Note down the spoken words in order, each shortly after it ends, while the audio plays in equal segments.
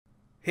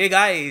Hey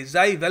guys,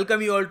 I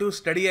welcome you all to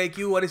study I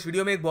Q. और इस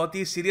video में एक बहुत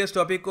ही सीरियस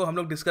टॉपिक को हम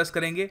लोग डिस्कस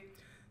करेंगे।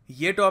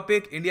 ये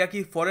टॉपिक इंडिया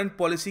की फॉरेन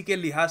पॉलिसी के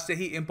लिहाज से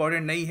ही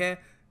इंपॉर्टेंट नहीं है,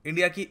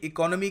 इंडिया की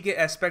इकोनॉमी के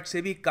एस्पेक्ट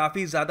से भी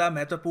काफ़ी ज़्यादा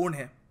महत्वपूर्ण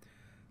है।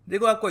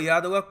 देखो, आपको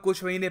याद होगा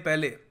कुछ महीने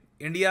पहले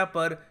इंडिया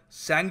पर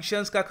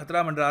सैंक्शंस का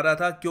खतरा मंडरा रहा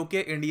था क्योंकि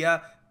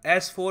इंडिया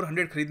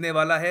S-400 खरीदने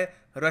वाला है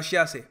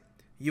रशिया से।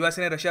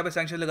 यूएसए ने रशिया पे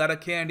सैंक्शन लगा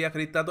रखे हैं, इंडिया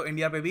खरीदता तो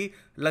इंडिया पे भी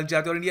लग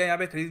जाते और इंडिया यहाँ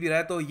पे खरीद भी रहा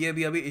है, तो ये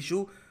भी अभी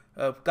इशू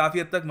काफ़ी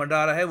हद तक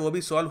मंडरा रहा है, वो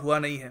भी सॉल्व हुआ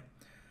नहीं है।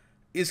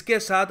 इसके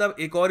साथ अब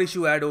एक और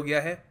इशू ऐड हो गया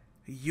है।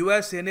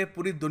 यूएसए ने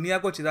पूरी दुनिया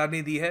को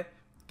चेतावनी दी है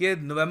कि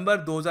नवंबर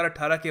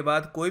 2018 के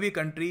बाद कोई भी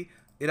कंट्री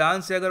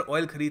ईरान से अगर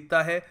ऑयल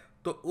खरीदता है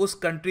तो उस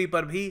कंट्री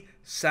पर भी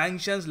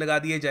सैंक्शंस लगा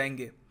दिए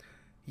जाएंगे।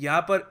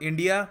 यहाँ पर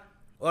इंडिया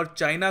और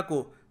चाइना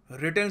को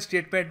रिटन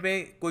स्टेटमेंट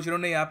में कुछ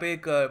इन्होंने यहाँ पे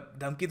एक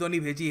धमकी तो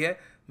नहीं भेजी है,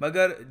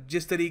 मगर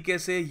जिस तरीके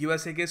से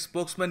यूएसए के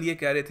स्पोक्समैन ये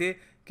कह रहे थे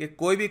कि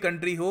कोई भी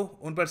कंट्री हो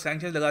उन पर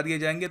सैंक्शंस लगा दिए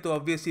जाएंगे, तो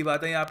ऑब्वियस सी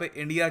बात है यहाँ पे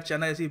इंडिया,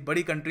 चाइना जैसी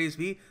बड़ी कंट्रीज़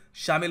भी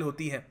शामिल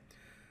होती हैं।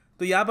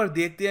 तो यहाँ पर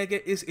देखते हैं कि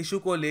इस इशू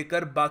को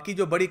लेकर बाकी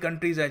जो बड़ी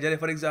कंट्रीज़ हैं, जैसे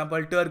for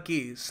example Turkey,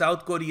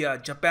 south Korea,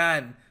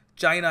 Japan,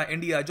 China,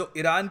 India, जो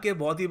ईरान के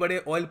बहुत ही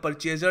बड़े ऑयल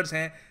परचेजर्स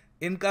हैं,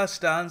 इनका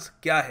स्टांस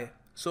क्या है।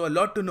 सो a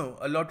lot to know,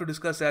 a lot to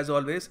discuss as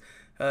always.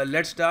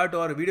 Let's start.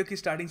 और वीडियो की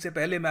स्टार्टिंग से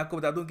पहले मैं आपको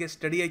बता दूं कि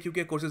स्टडी IQ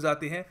के कोर्सेज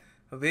आते हैं,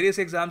 वेरियस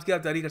एग्जाम्स की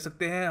आप तैयारी कर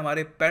सकते हैं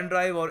हमारे पेन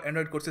ड्राइव और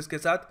एंड्रॉइड कोर्सेज के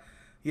साथ।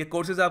 ये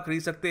कोर्सेज आप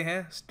खरीद सकते हैं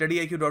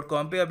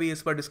StudyIQ.com पे। अभी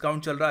इस पर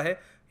डिस्काउंट चल रहा है,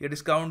 ये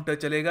डिस्काउंट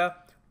चलेगा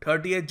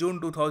 30 जून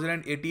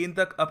 2018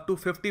 तक। अप टू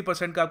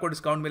 50% का आपको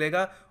डिस्काउंट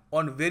मिलेगा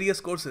ऑन वेरियस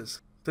कोर्सेज।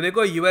 तो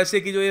देखो, यूएसए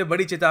की जो ये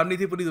बड़ी चेतावनी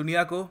थी पूरी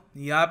दुनिया को,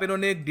 यहाँ पे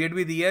इन्होंने एक डेट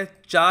भी दी है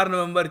 4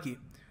 नवंबर की,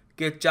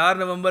 कि 4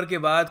 नवंबर के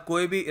बाद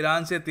कोई भी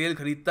ईरान से तेल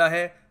खरीदता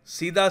है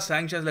सीधा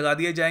सैंक्शंस लगा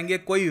दिए जाएंगे,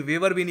 कोई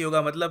वेवर भी नहीं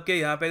होगा। मतलब कि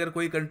यहाँ पे अगर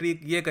कोई कंट्री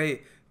ये कहे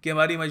कि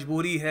हमारी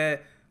मजबूरी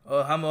है,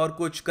 हम और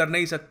कुछ कर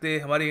नहीं सकते,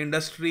 हमारी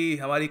इंडस्ट्री,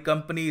 हमारी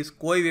कंपनीज,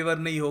 कोई वेवर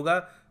नहीं होगा,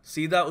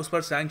 सीधा उस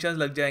पर सैंक्शंस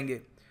लग जाएंगे।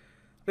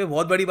 तो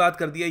बहुत बड़ी बात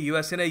कर दी है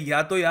यूएसए ने।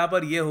 या तो यहाँ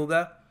पर ये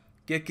होगा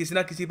कि किसी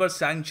ना किसी पर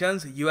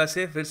सैंक्शंस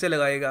यूएसए फिर से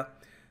लगाएगा,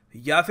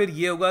 या फिर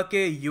ये होगा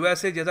कि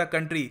यूएसए जैसा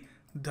कंट्री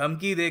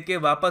धमकी दे के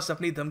वापस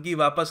अपनी धमकी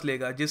वापस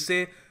लेगा,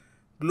 जिससे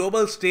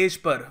ग्लोबल स्टेज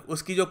पर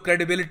उसकी जो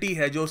क्रेडिबिलिटी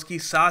है, जो उसकी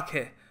साख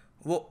है,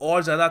 वो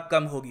और ज़्यादा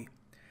कम होगी।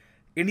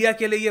 इंडिया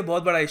के लिए ये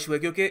बहुत बड़ा इशू है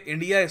क्योंकि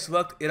इंडिया इस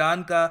वक्त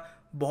ईरान का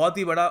बहुत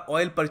ही बड़ा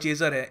ऑयल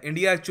परचेज़र है।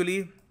 इंडिया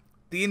एक्चुअली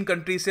 3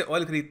 कंट्री से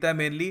ऑयल खरीदता है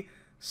मेनली,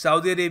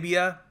 सऊदी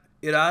अरेबिया,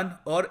 ईरान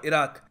और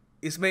इराक।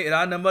 इसमें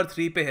ईरान नंबर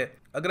 3 पे है।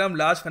 अगर हम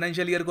लास्ट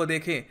फाइनेंशियल ईयर को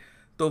देखें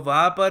तो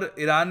वहाँ पर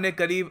ईरान ने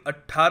करीब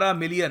 18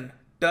 million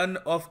ton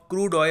of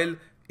crude oil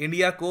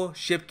India को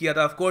शिप किया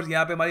था। ऑफकोर्स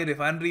यहाँ पे हमारी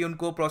रिफाइनरी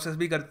उनको प्रोसेस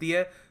भी करती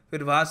है,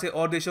 फिर वहाँ से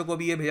और देशों को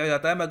भी ये भेजा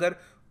जाता है, मगर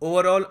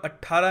ओवरऑल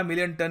 18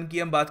 मिलियन टन की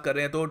हम बात कर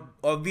रहे हैं। तो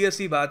ऑब्वियस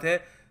ही बात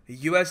है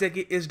यूएसए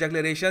की इस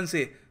डिक्लेरेशन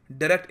से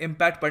डायरेक्ट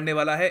इम्पैक्ट पड़ने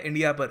वाला है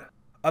इंडिया पर।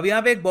 अब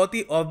यहाँ पे एक बहुत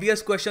ही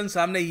ऑब्वियस क्वेश्चन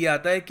सामने ये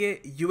आता है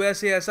कि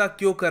यूएसए ऐसा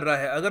क्यों कर रहा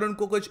है। अगर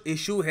उनको कुछ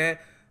इशू है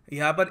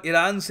यहाँ पर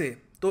ईरान से,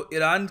 तो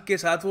ईरान के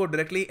साथ वो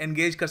डायरेक्टली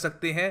एंगेज कर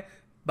सकते हैं।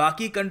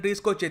 बाकी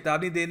कंट्रीज़ को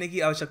चेतावनी देने की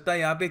आवश्यकता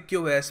यहाँ पे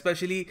क्यों है,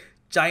 स्पेशली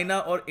चाइना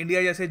और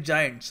इंडिया जैसे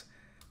जायंट्स।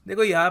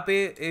 देखो, यहाँ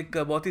पे एक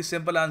बहुत ही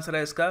सिंपल आंसर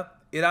है इसका।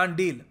 ईरान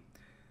डील,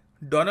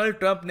 डोनाल्ड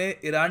ट्रंप ने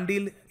ईरान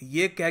डील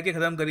ये कह के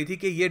ख़त्म करी थी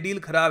कि ये डील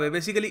ख़राब है।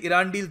 बेसिकली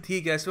ईरान डील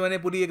थी क्या, इसमें मैंने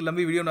पूरी एक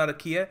लंबी वीडियो बना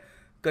रखी है,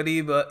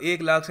 करीब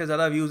 1 लाख से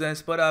ज़्यादा व्यूज़ हैं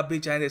इस पर, आप भी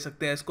चाहे दे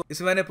सकते हैं इसको।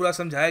 इसमें मैंने पूरा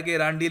समझाया कि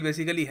ईरान डील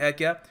बेसिकली है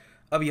क्या।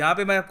 अब यहाँ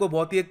पे मैं आपको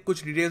बहुत ही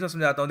कुछ डिटेल्स में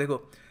समझाता हूँ।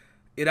 देखो,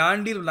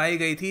 ईरान डील बनाई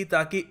गई थी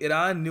ताकि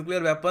ईरान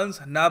न्यूक्लियर वेपन्स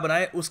ना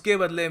बनाए, उसके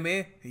बदले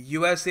में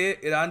यूएसए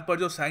ईरान पर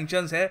जो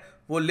सैंक्शंस है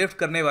वो लिफ्ट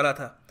करने वाला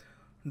था।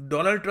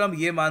 डोनाल्ड ट्रंप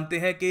ये मानते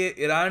हैं कि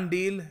ईरान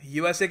डील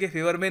यूएसए के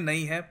फेवर में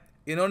नहीं है,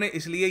 इन्होंने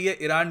इसलिए ये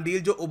ईरान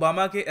डील जो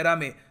ओबामा के एरा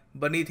में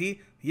बनी थी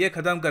ये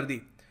ख़त्म कर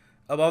दी।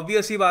 अब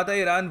ऑब्वियस ही बात है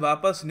ईरान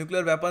वापस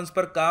न्यूक्लियर वेपन्स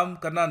पर काम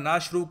करना ना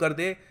शुरू कर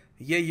दे,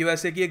 ये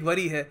यूएसए की एक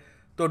वरी है।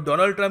 तो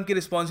डोनाल्ड ट्रंप की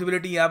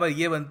रिस्पॉन्सिबिलिटी यहाँ पर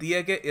यह बनती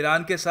है कि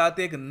ईरान के साथ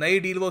एक नई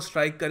डील वो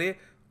स्ट्राइक करे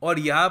और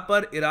यहाँ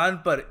पर ईरान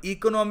पर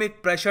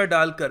इकोनॉमिक प्रेशर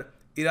डालकर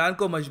ईरान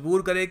को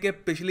मजबूर करे कि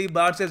पिछली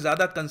बार से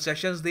ज़्यादा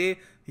कंसेशंस दे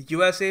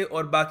यूएसए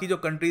और बाकी जो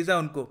कंट्रीज़ हैं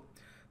उनको।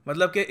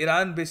 मतलब कि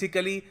ईरान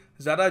बेसिकली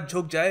ज़्यादा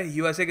झुक जाए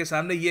यूएसए के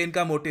सामने, ये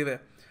इनका मोटिव है।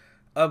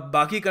 अब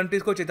बाकी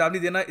कंट्रीज़ को चेतावनी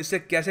देना इससे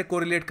कैसे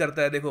कोरिलेट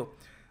करता है। देखो,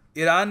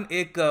 ईरान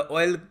एक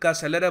ऑयल का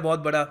सेलर है बहुत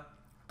बड़ा,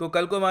 तो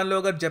कल को मान लो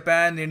अगर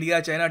Japan, India,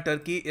 China,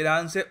 Turkey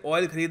Iran से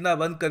ऑयल खरीदना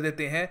बंद कर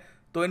देते हैं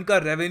तो इनका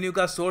रेवेन्यू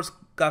का सोर्स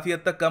काफ़ी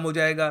हद तक कम हो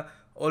जाएगा।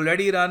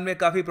 ऑलरेडी ईरान में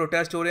काफ़ी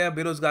प्रोटेस्ट हो रहे हैं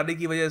बेरोज़गारी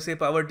की वजह से,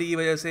 पावर्टी की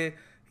वजह से,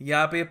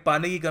 यहाँ पे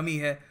पानी की कमी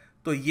है,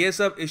 तो ये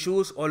सब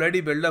इश्यूज़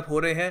ऑलरेडी बिल्डअप हो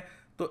रहे हैं।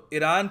 तो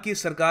ईरान की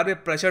सरकार पे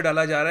प्रेशर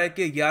डाला जा रहा है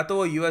कि या तो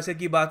वो यूएसए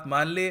की बात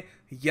मान ले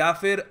या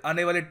फिर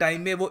आने वाले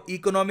टाइम में वो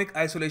इकोनॉमिक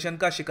आइसोलेशन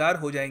का शिकार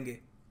हो जाएंगे।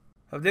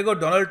 अब देखो,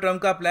 डोनाल्ड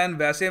ट्रंप का प्लान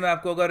वैसे मैं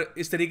आपको अगर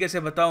इस तरीके से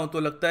बताऊं तो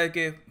लगता है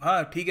कि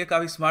हाँ ठीक है,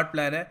 काफ़ी स्मार्ट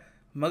प्लान है,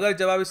 मगर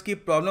जब आप इसकी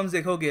प्रॉब्लम्स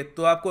देखोगे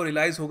तो आपको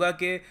रियलाइज़ होगा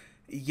कि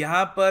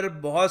यहाँ पर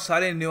बहुत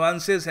सारे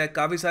न्यूआंसेस हैं,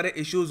 काफ़ी सारे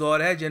इश्यूज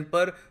और हैं जिन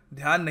पर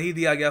ध्यान नहीं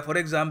दिया गया। फॉर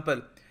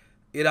एग्जांपल,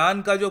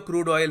 ईरान का जो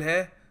क्रूड ऑयल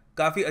है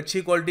काफ़ी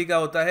अच्छी क्वालिटी का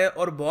होता है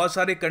और बहुत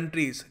सारे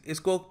कंट्रीज़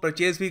इसको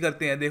परचेज़ भी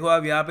करते हैं। देखो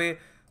आप यहाँ पे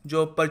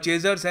जो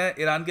परचेजर्स हैं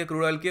ईरान के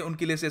क्रूड ऑयल के,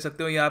 उनकी लिस्ट ले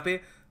सकते हो। यहाँ पे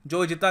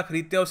जो जितना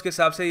खरीदते हैं उसके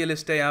हिसाब से ये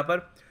लिस्ट है। यहाँ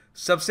पर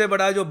सबसे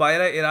बड़ा जो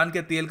बायर है ईरान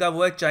के तेल का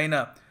वो है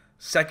चाइना,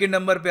 सेकंड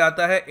नंबर पे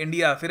आता है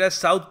इंडिया, फिर है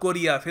साउथ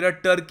कोरिया, फिर है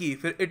टर्की,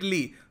 फिर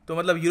इटली। तो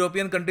मतलब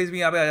यूरोपियन कंट्रीज़ भी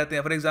यहाँ पे आ जाते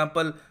हैं, for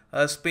example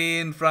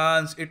Spain,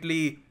 France,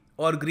 Italy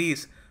और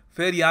ग्रीस।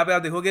 फिर यहाँ पे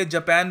आप देखोगे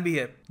जापान भी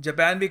है,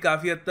 जापान भी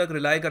काफ़ी हद तक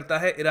रिलाई करता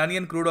है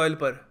ईरानियन क्रूड ऑयल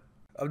पर।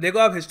 अब देखो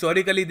आप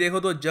हिस्टोरिकली देखो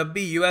तो जब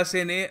भी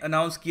यूएसए ने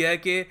अनाउंस किया है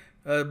कि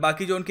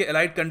बाकी जो उनके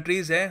एलाइड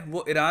कंट्रीज़ हैं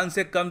वो ईरान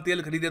से कम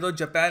तेल खरीदे, तो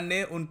जापान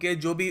ने उनके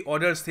जो भी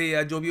ऑर्डर्स थे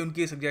या जो भी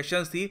उनकी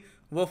सजेशंस थी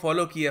वो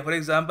फॉलो किया। फॉर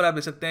एग्जांपल आप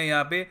देख सकते हैं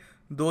यहाँ पे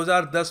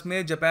 2010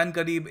 में जापान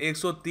करीब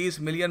 130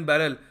 मिलियन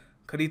बैरल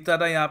खरीदता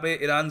था यहाँ पे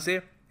ईरान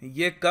से,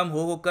 ये कम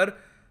होकर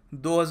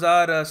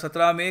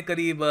 2017 में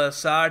करीब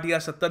 60 या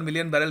 70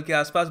 मिलियन बैरल के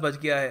आसपास बच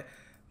गया है।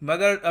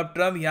 मगर अब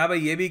ट्रम्प यहाँ पे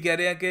ये भी कह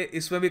रहे हैं कि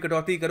इसमें भी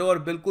कटौती करो और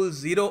बिल्कुल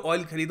ज़ीरो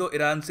ऑयल खरीदो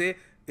ईरान से।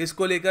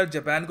 इसको लेकर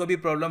जापान को भी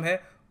प्रॉब्लम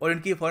है और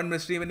इनकी फॉरेन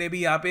मिनिस्ट्री ने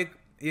भी यहाँ पे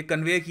ये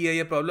कन्वे किया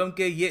ये प्रॉब्लम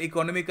कि ये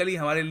इकोनॉमिकली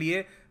हमारे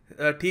लिए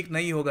ठीक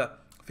नहीं होगा।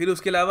 फिर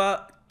उसके अलावा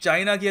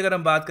चाइना की अगर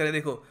हम बात करें,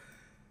 देखो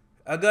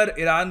अगर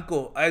ईरान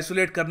को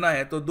आइसोलेट करना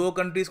है तो दो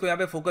कंट्रीज़ को यहाँ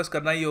पे फोकस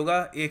करना ही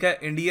होगा, एक है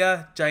इंडिया,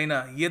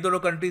 चाइना। ये दोनों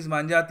कंट्रीज़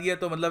मान जाती है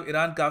तो मतलब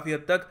ईरान काफ़ी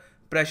हद तक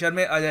प्रेशर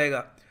में आ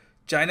जाएगा।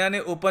 चाइना ने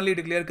ओपनली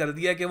डिक्लेयर कर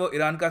दिया कि वो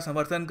ईरान का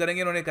समर्थन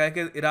करेंगे। उन्होंने कहा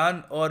कि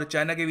ईरान और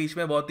चाइना के बीच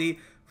में बहुत ही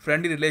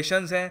फ्रेंडली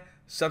रिलेशंस हैं,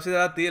 सबसे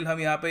ज़्यादा तेल हम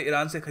यहाँ पे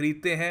ईरान से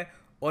ख़रीदते हैं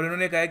और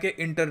इन्होंने कहा कि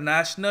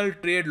इंटरनेशनल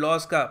ट्रेड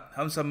लॉज का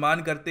हम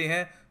सम्मान करते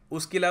हैं।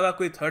 उसके अलावा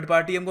कोई थर्ड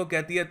पार्टी हमको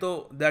कहती है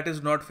तो दैट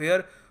इज़ नॉट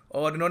फेयर।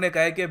 और इन्होंने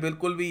कहा कि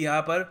बिल्कुल भी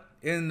यहाँ पर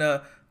इन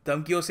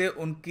धमकियों से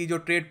उनकी जो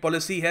ट्रेड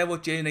पॉलिसी है वो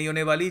चेंज नहीं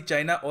होने वाली,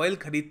 चाइना ऑयल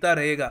खरीदता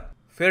रहेगा।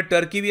 फिर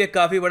टर्की भी एक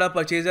काफ़ी बड़ा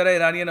परचेजर है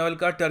ईरानियन ऑयल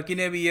का। टर्की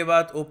ने भी ये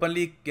बात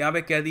ओपनली यहाँ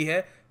पे कह दी है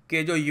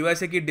कि जो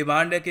यूएसए की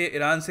डिमांड है कि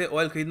ईरान से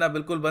ऑयल खरीदना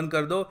बिल्कुल बंद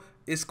कर दो,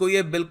 इसको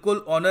ये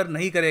बिल्कुल ऑनर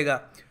नहीं करेगा।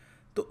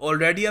 तो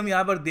ऑलरेडी हम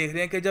यहाँ पर देख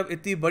रहे हैं कि जब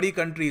इतनी बड़ी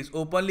कंट्रीज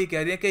ओपनली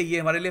कह रही हैं कि ये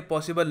हमारे लिए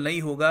पॉसिबल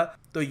नहीं होगा,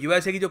 तो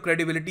यूएसए की जो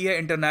क्रेडिबिलिटी है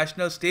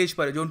इंटरनेशनल स्टेज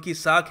पर, जो उनकी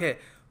साख है,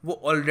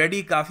 वो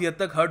ऑलरेडी काफ़ी हद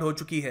तक हर्ट हो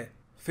चुकी है।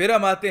 फिर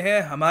हम आते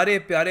हैं हमारे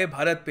प्यारे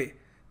भारत पे।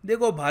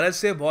 देखो भारत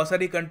से बहुत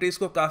सारी कंट्रीज़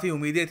को काफ़ी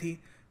उम्मीदें थी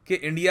कि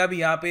इंडिया भी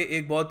यहाँ पे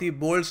एक बहुत ही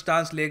बोल्ड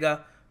स्टांस लेगा,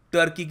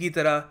 टर्की की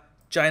तरह,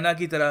 चाइना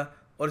की तरह,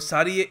 और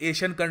सारी ये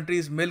एशियन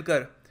कंट्रीज़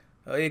मिलकर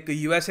एक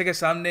यूएसए के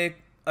सामने एक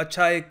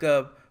अच्छा एक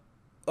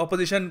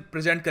ऑपोजिशन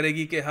प्रेजेंट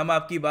करेगी कि हम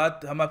आपकी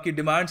बात, हम आपकी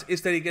डिमांड्स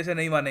इस तरीके से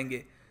नहीं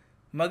मानेंगे।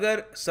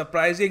 मगर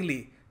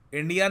सरप्राइजिंगली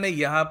इंडिया ने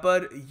यहाँ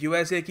पर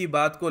यूएसए की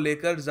बात को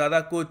लेकर ज़्यादा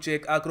कुछ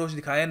एक आक्रोश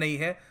दिखाया नहीं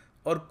है।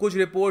 और कुछ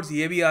रिपोर्ट्स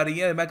ये भी आ रही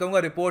हैं, मैं कहूँगा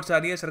रिपोर्ट्स आ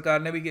रही है,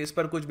 सरकार ने भी इस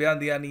पर कुछ बयान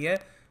दिया नहीं है,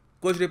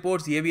 कुछ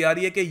रिपोर्ट्स ये भी आ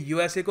रही है कि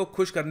यूएसए को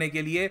खुश करने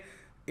के लिए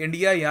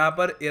इंडिया यहाँ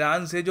पर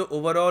ईरान से जो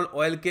ओवरऑल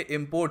ऑयल के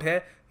इंपोर्ट है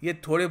ये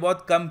थोड़े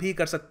बहुत कम भी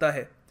कर सकता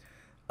है।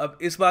 अब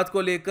इस बात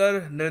को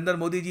लेकर नरेंद्र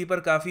मोदी जी पर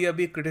काफ़ी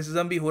अभी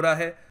क्रिटिसिज्म भी हो रहा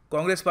है।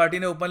 कांग्रेस पार्टी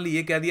ने ओपनली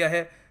ये कह दिया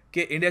है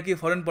कि इंडिया की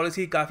फॉरेन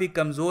पॉलिसी काफ़ी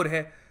कमज़ोर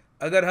है।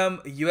 अगर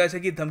हम यूएसए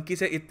की धमकी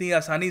से इतनी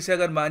आसानी से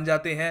अगर मान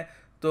जाते हैं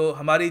तो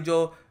हमारी जो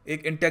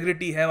एक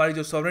इंटेग्रिटी है, हमारी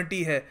जो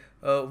सॉवरेंटी है,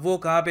 वो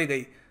कहाँ पे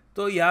गई।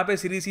 तो यहाँ पे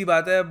सीधी सी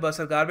बात है,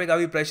 सरकार पे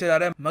काफ़ी प्रेशर आ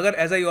रहा है। मगर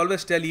as I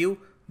always tell you,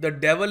 the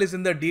devil is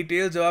in the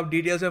details. जब आप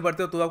डिटेल्स में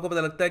पढ़ते हो तो आपको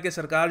पता लगता है कि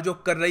सरकार जो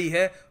कर रही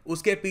है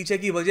उसके पीछे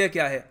की वजह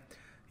क्या है।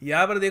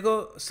 यहाँ पर देखो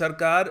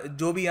सरकार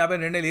जो भी यहाँ पे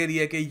निर्णय ले रही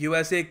है कि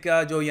यूएसए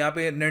का जो यहाँ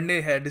पे निर्णय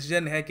है,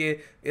 डिसीजन है कि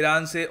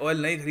ईरान से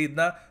ऑयल नहीं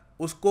खरीदना,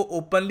 उसको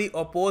ओपनली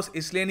अपोज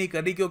इसलिए नहीं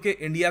कर रही क्योंकि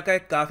इंडिया का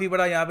एक काफ़ी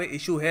बड़ा यहाँ पे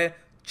इशू है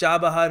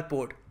Chabahar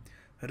port.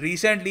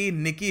 Recently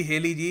Nikki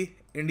heli ji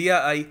India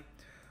I,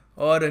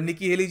 और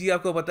निकी हेली जी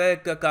आपको पता है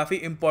काफ़ी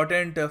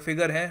इम्पॉर्टेंट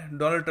फिगर हैं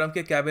डोनाल्ड ट्रंप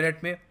के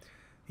कैबिनेट में।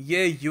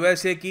 ये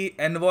यूएसए की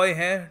एनवॉय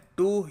हैं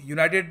टू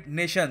यूनाइटेड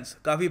नेशंस,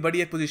 काफ़ी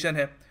बड़ी एक पोजीशन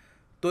है।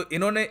 तो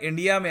इन्होंने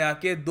इंडिया में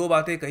आके दो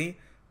बातें कही।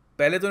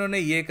 पहले तो इन्होंने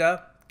ये कहा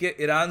कि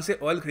ईरान से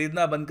ऑयल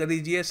ख़रीदना बंद कर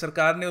दीजिए,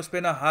 सरकार ने उस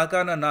पर ना हाँ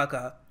कहा ना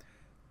कहा।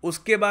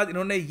 उसके बाद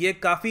इन्होंने ये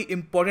काफ़ी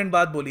इंपॉर्टेंट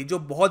बात बोली जो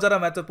बहुत ज़्यादा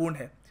महत्वपूर्ण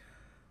है।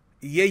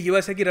 ये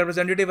यूएसए की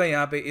रिप्रेजेंटेटिव है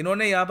यहाँ पे,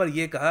 इन्होंने यहाँ पर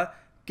ये कहा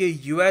कि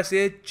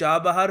यूएसए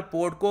चाबहार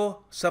पोर्ट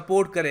को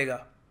सपोर्ट करेगा।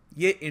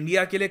 ये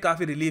इंडिया के लिए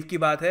काफ़ी रिलीफ की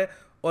बात है।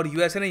 और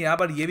यूएसए ने यहाँ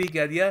पर यह भी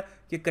कह दिया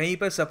कि कहीं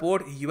पर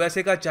सपोर्ट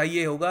यूएसए का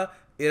चाहिए होगा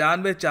ईरान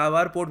में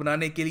चाबहार पोर्ट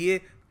बनाने के लिए,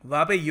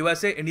 वहाँ पे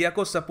यूएसए इंडिया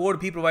को सपोर्ट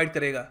भी प्रोवाइड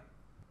करेगा।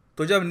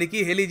 तो जब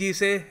निकी हेली जी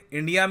से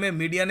इंडिया में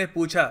मीडिया ने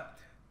पूछा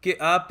कि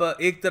आप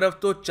एक तरफ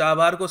तो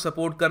चाबहार को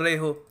सपोर्ट कर रहे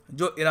हो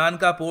जो ईरान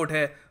का पोर्ट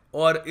है,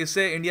 और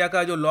इससे इंडिया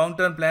का जो लॉन्ग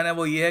टर्म प्लान है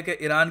वो ये है कि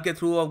ईरान के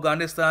थ्रू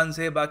अफगानिस्तान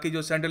से, बाकी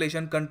जो सेंट्रल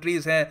एशियन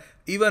कंट्रीज़ हैं,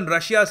 इवन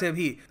रशिया से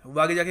भी वो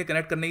आगे जाके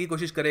कनेक्ट करने की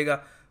कोशिश करेगा।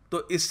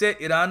 तो इससे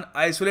ईरान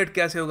आइसोलेट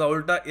कैसे होगा,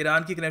 उल्टा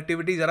ईरान की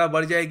कनेक्टिविटी ज़रा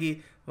बढ़ जाएगी,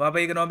 वहाँ पर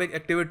इकोनॉमिक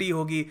एक्टिविटी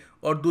होगी।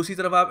 और दूसरी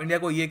तरफ आप इंडिया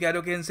को ये कह रहे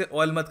हो कि इनसे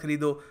ऑयल मत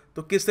खरीदो,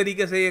 तो किस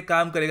तरीके से ये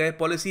काम करेगा, ये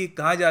पॉलिसी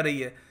कहाँ जा रही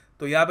है।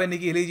 तो यहाँ पे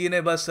निकी हेली जी ने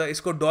बस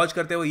इसको डॉज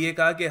करते हुए ये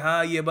कहा कि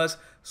हाँ ये बस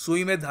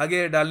सुई में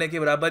धागे डालने के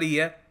बराबर ही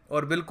है,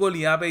 और बिल्कुल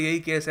यहाँ पे यही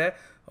केस है।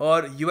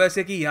 और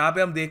यूएसए की यहाँ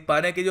पे हम देख पा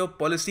रहे हैं कि जो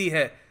पॉलिसी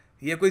है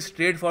ये कोई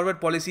स्ट्रेट फॉरवर्ड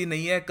पॉलिसी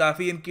नहीं है,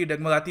 काफ़ी इनकी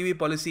डगमगाती हुई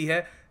पॉलिसी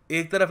है।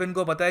 एक तरफ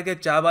इनको पता है कि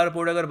 4 बार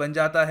पोर्ट अगर बन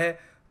जाता है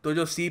तो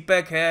जो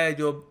सीपैक है,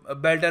 जो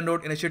बेल्ट एंड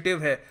रोड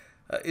इनिशिएटिव है,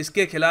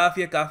 इसके खिलाफ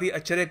ये काफ़ी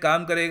अच्छे से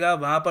काम करेगा,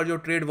 वहाँ पर जो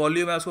ट्रेड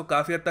वॉल्यूम है उसको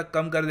काफ़ी हद तक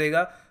कम कर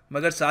देगा।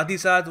 मगर साथ ही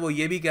साथ वो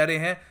ये भी कह रहे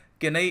हैं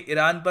कि नहीं,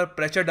 ईरान पर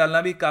प्रेशर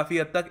डालना भी काफ़ी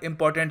हद तक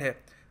इम्पॉर्टेंट है।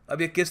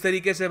 अब ये किस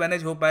तरीके से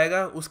मैनेज हो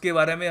पाएगा उसके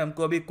बारे में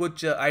हमको अभी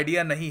कुछ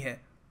आइडिया नहीं है।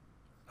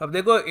 अब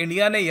देखो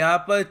इंडिया ने यहाँ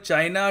पर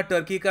चाइना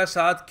टर्की का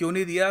साथ क्यों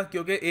नहीं दिया,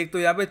 क्योंकि एक तो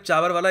यहाँ पे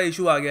चाबार वाला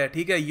इशू आ गया है।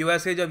 ठीक है,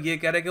 यूएसए जब ये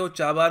कह रहा है कि वो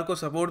चाबार को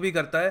सपोर्ट भी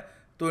करता है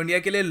तो इंडिया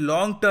के लिए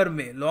लॉन्ग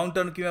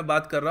टर्म की मैं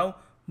बात कर रहा हूँ,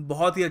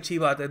 बहुत ही अच्छी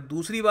बात है।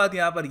 दूसरी बात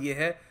यहाँ पर यह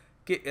है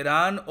कि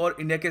ईरान और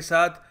इंडिया के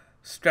साथ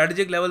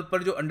स्ट्रैटेजिक लेवल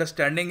पर जो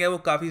अंडरस्टैंडिंग है वो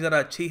काफ़ी ज़्यादा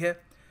अच्छी है।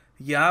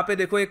 यहाँ पे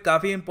देखो एक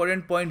काफ़ी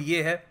इंपॉर्टेंट पॉइंट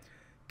ये है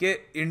कि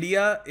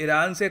इंडिया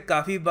ईरान से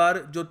काफ़ी बार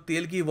जो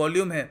तेल की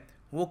वॉल्यूम है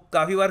वो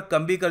काफ़ी बार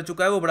कम भी कर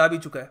चुका है, वो बढ़ा भी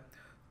चुका है।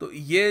 तो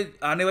ये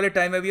आने वाले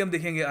टाइम में भी हम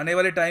देखेंगे। आने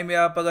वाले टाइम में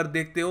आप अगर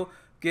देखते हो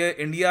कि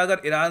इंडिया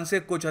अगर ईरान से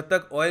कुछ हद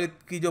तक ऑयल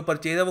की जो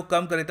परचेज है वो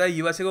कम कर देता है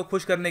यूएसए को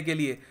खुश करने के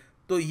लिए,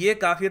 तो ये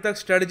काफ़ी हद तक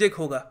स्ट्रेटजिक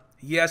होगा।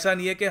 ये ऐसा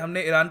नहीं है कि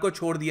हमने ईरान को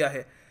छोड़ दिया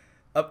है।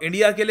 अब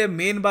इंडिया के लिए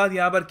मेन बात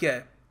यहाँ पर क्या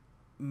है?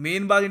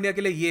 मेन बात इंडिया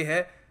के लिए ये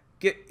है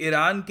कि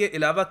ईरान के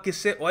अलावा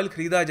किससे ऑयल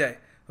ख़रीदा जाए।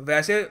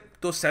 वैसे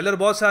तो सेलर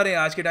बहुत सारे हैं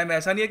आज के टाइम में,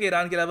 ऐसा नहीं है कि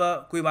ईरान के अलावा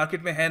कोई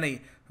मार्केट में है नहीं।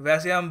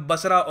 वैसे हम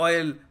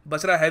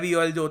बसरा हैवी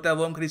ऑयल जो होता है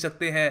वो हम खरीद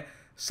सकते हैं,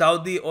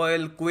 सऊदी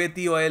ऑयल,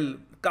 कुवैती ऑयल,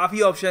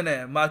 काफ़ी ऑप्शन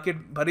है,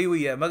 मार्केट भरी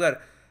हुई है। मगर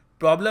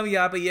प्रॉब्लम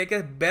यहाँ पे ये है कि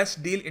बेस्ट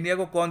डील इंडिया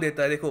को कौन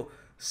देता है। देखो,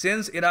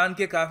 सिंस ईरान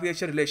के काफ़ी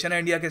अच्छे रिलेशन है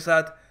इंडिया के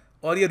साथ,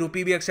 और ये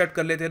रुपी भी एक्सेप्ट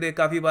कर लेते थे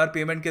काफ़ी बार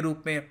पेमेंट के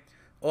रूप में,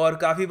 और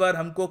काफ़ी बार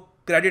हमको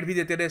क्रेडिट भी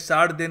देते थे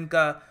 60 दिन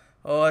का,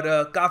 और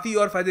काफ़ी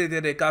और फायदे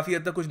देते थे, काफ़ी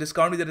हद तक कुछ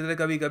डिस्काउंट भी देते थे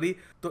कभी कभी।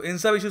 तो इन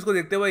सब इश्यूज़ को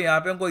देखते हुए यहाँ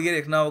पे हमको ये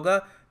देखना होगा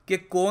कि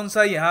कौन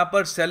सा यहाँ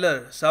पर सेलर,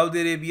 सऊदी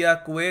अरेबिया,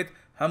 कुवैत,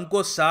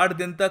 हमको 60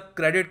 दिन तक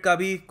क्रेडिट का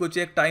भी कुछ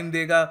एक टाइम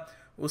देगा,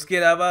 उसके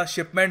अलावा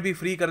शिपमेंट भी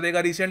फ्री कर देगा।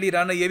 रिसेंटली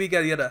ईरान ने यह भी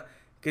कह दिया था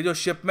कि जो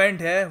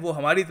शिपमेंट है वो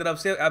हमारी तरफ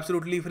से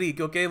एब्सोल्युटली फ्री,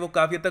 क्योंकि वो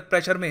काफ़ी हद तक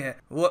प्रेशर में है।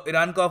 वो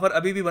ईरान का ऑफर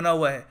अभी भी बना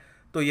हुआ है।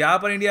 तो यहाँ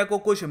पर इंडिया को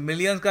कुछ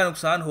मिलियंस का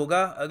नुकसान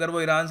होगा अगर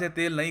वो ईरान से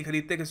तेल नहीं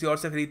खरीदते, किसी और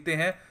से खरीदते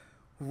हैं।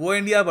 वो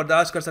इंडिया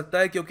बर्दाश्त कर सकता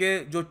है, क्योंकि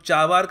जो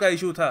चाबार का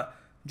इशू था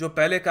जो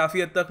पहले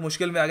काफ़ी हद तक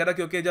मुश्किल में आ गया था,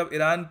 क्योंकि जब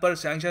ईरान पर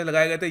सैंक्शन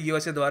लगाए गए थे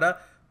यूएसए द्वारा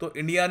तो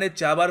इंडिया ने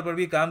चाबार पर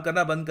भी काम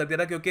करना बंद कर दिया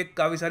था, क्योंकि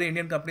काफ़ी सारी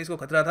इंडियन कंपनीज को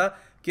खतरा था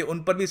कि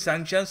उन पर भी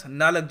सैंक्शंस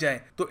ना लग जाएं।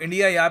 तो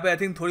इंडिया यहाँ पे आई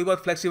थिंक थोड़ी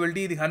बहुत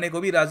फ्लेक्सिबिलिटी दिखाने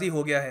को भी राजी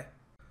हो गया है।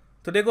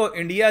 तो देखो,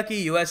 इंडिया की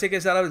यूएसए के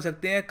साथ आप देख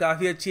सकते हैं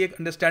काफ़ी अच्छी एक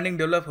अंडरस्टैंडिंग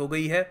डेवलप हो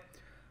गई है।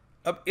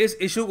 अब इस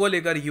इशू को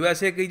लेकर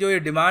यूएसए की जो ये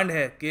डिमांड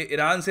है कि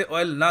ईरान से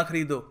ऑयल ना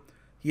खरीदो,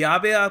 यहाँ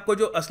पे आपको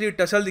जो असली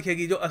टसल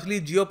दिखेगी, जो असली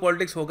जियो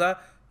पॉलिटिक्स होगा,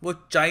 वो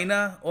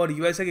चाइना और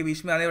यूएसए के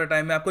बीच में आने वाले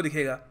टाइम में आपको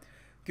दिखेगा।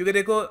 क्योंकि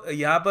देखो,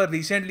 यहाँ पर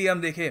रिसेंटली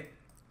हम देखें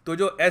तो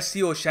जो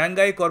SCO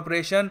शंघाई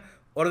कॉरपोरेशन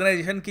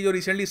ऑर्गेनाइजेशन की जो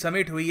रिसेंटली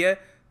समिट हुई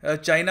है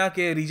चाइना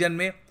के रीजन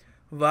में,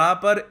 वहाँ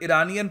पर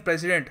ईरानियन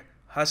प्रेसिडेंट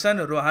हसन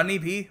रूहानी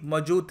भी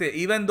मौजूद थे।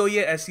 इवन दो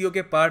ये SCO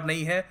के पार्ट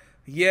नहीं है,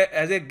 ये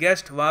एज ए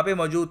गेस्ट वहाँ पे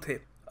मौजूद थे।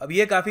 अब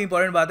ये काफ़ी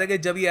इंपॉर्टेंट बात है कि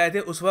जब ये आए थे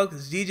उस वक्त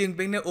जी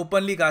जिनपिंग ने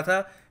ओपनली कहा था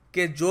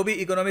कि जो भी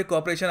इकोनॉमिक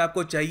कॉपरेशन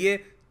आपको चाहिए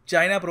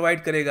चाइना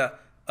प्रोवाइड करेगा।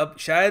 अब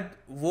शायद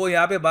वो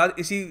यहाँ पे बात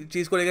इसी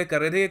चीज़ को लेकर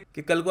कर रहे थे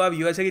कि कल को आप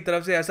यूएसए की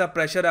तरफ से ऐसा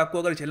प्रेशर आपको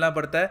अगर झेलना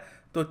पड़ता है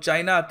तो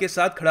चाइना आपके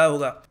साथ खड़ा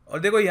होगा। और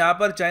देखो, यहाँ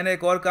पर चाइना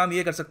एक और काम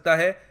ये कर सकता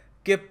है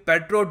कि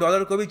पेट्रो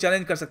डॉलर को भी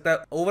चैलेंज कर सकता है।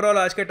 ओवरऑल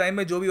आज के टाइम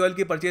में जो भी ऑयल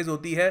की परचेज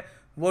होती है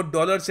वो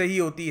डॉलर से ही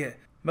होती है।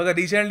 मगर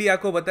रिसेंटली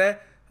आपको पता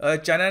है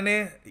चाइना ने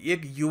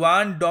एक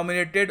yuan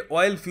dominated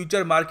oil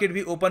future market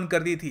भी ओपन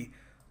कर दी थी।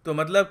 तो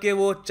मतलब कि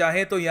वो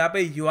चाहे तो यहाँ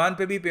पे युआन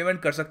पे भी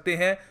पेमेंट कर सकते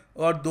हैं।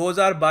 और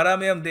 2012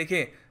 में हम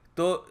देखें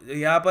तो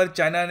यहाँ पर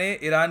चाइना ने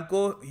ईरान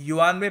को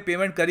युआन में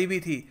पेमेंट करी भी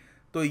थी।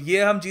 तो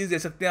ये हम चीज़ दे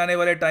सकते हैं आने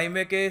वाले टाइम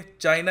में कि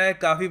चाइना एक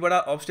काफ़ी बड़ा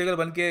ऑब्स्टिकल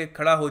बन के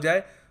खड़ा हो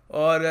जाए,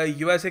 और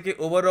यूएसए के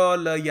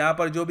ओवरऑल यहाँ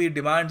पर जो भी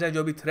डिमांड्स हैं,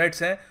 जो भी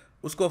थ्रेट्स हैं,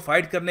 उसको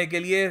फाइट करने के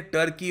लिए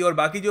टर्की और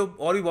बाकी जो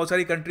और भी बहुत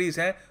सारी कंट्रीज़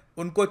हैं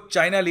उनको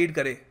चाइना लीड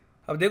करे।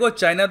 अब देखो,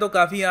 चाइना तो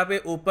काफ़ी यहाँ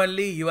पे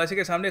ओपनली यूएसए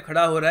के सामने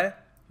खड़ा हो रहा है,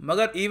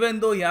 मगर इवन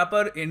दो यहाँ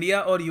पर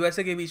इंडिया और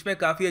यूएसए के बीच में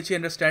काफ़ी अच्छी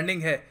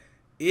अंडरस्टैंडिंग है,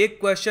 एक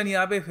क्वेश्चन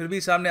यहाँ पे फिर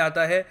भी सामने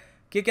आता है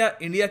कि क्या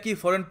इंडिया की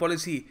फॉरेन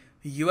पॉलिसी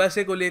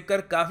यूएसए को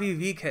लेकर काफ़ी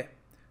वीक है।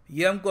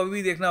 ये हमको अभी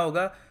भी देखना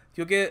होगा,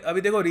 क्योंकि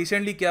अभी देखो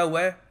रिसेंटली क्या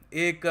हुआ है,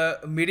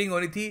 एक मीटिंग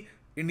होनी थी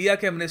इंडिया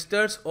के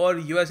मिनिस्टर्स और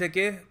यूएसए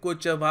के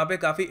कुछ वहाँ पे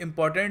काफ़ी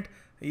इंपॉर्टेंट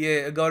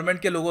ये गवर्नमेंट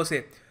के लोगों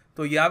से।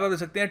 तो यहाँ पे देख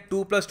सकते हैं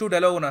 2+2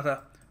 डायलॉग होना था।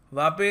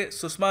 वहाँ पे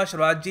सुषमा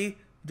स्वराज जी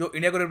जो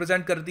इंडिया को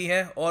रिप्रेजेंट करती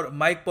हैं और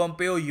माइक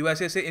पोम्पेओ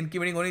यूएसए से, इनकी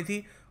मीटिंग होनी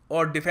थी।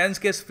 और डिफेंस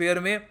के स्फेयर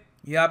में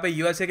यहाँ पे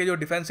यूएसए के जो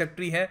डिफेंस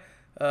सेक्रेटरी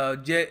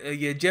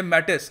हैं जिम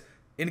मैटिस,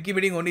 इनकी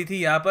मीटिंग होनी थी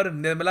यहाँ पर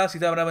निर्मला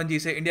सीतारमण जी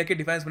से, इंडिया के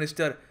डिफेंस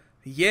मिनिस्टर।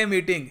 ये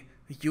मीटिंग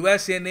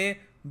यूएसए ने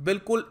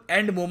बिल्कुल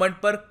एंड मोमेंट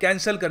पर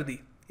कैंसिल कर दी।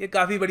 ये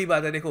काफ़ी बड़ी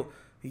बात है। देखो,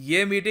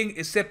 ये मीटिंग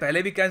इससे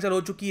पहले भी कैंसिल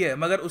हो चुकी है,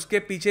 मगर उसके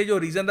पीछे जो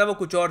रीज़न था वो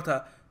कुछ और था।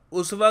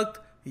 उस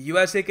वक्त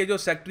यूएसए के जो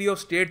सेक्रेटरी ऑफ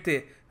स्टेट थे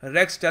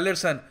रेक्स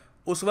टिलरसन,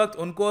 उस वक्त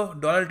उनको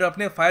डोनाल्ड ट्रंप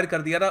ने फायर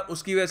कर दिया था।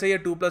 उसकी वजह से ये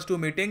 2+2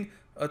 मीटिंग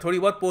थोड़ी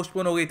बहुत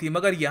पोस्टपोन हो गई थी।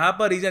 मगर यहाँ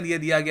पर रीज़न ये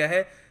दिया गया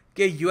है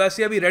कि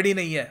यूएसए अभी रेडी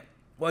नहीं है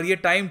और ये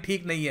टाइम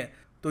ठीक नहीं है।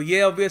 तो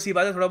ये ऑब्वियस ही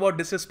बात है, थोड़ा बहुत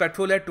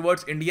डिसरिस्पेक्टफुल है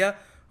टुवर्ड्स इंडिया।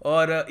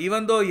 और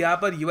इवन दो यहाँ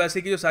पर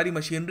यूएसए की जो सारी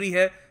मशीनरी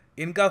है,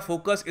 इनका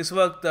फोकस इस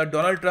वक्त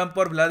डोनाल्ड ट्रंप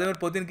और व्लादिमीर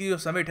पुतिन की जो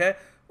समिट है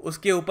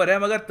उसके ऊपर है,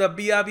 मगर तब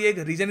भी आप ये एक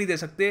रीज़न नहीं दे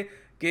सकते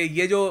कि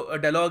ये जो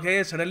डायलॉग है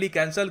ये सडनली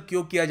कैंसिल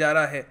क्यों किया जा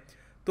रहा है।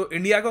 तो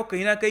इंडिया को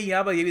कहीं ना कहीं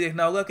यहाँ पर ये भी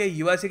देखना होगा कि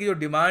यूएसए की जो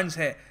डिमांड्स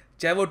हैं,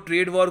 चाहे वो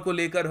ट्रेड वॉर को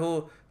लेकर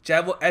हो,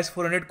 चाहे वो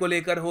S-400 को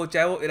लेकर हो,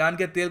 चाहे वो ईरान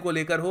के तेल को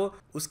लेकर हो,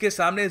 उसके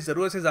सामने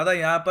ज़रूरत से ज़्यादा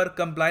यहाँ पर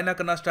कंप्लाई ना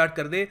करना स्टार्ट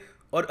कर दे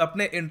और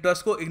अपने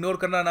इंटरेस्ट को इग्नोर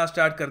करना ना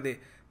स्टार्ट कर दे।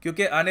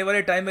 क्योंकि आने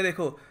वाले टाइम में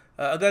देखो,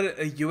 अगर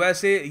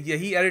यूएसए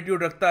यही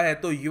एटीट्यूड रखता है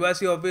तो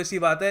यूएसए ऑब्वियसली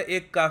बात है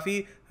एक काफ़ी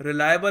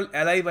रिलायबल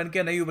एलाई बन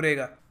के नहीं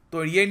उभरेगा।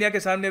 तो ये इंडिया के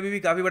सामने अभी भी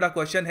काफ़ी बड़ा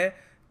क्वेश्चन है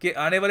कि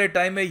आने वाले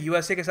टाइम में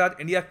यूएसए के साथ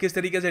इंडिया किस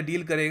तरीके से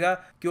डील करेगा,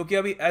 क्योंकि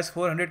अभी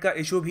S-400 का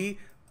इशू भी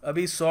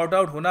अभी सॉर्ट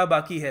आउट होना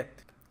बाकी है।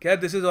 खैर,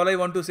 this is all I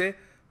want to से।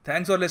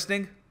 Thanks for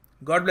listening.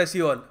 God bless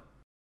you all.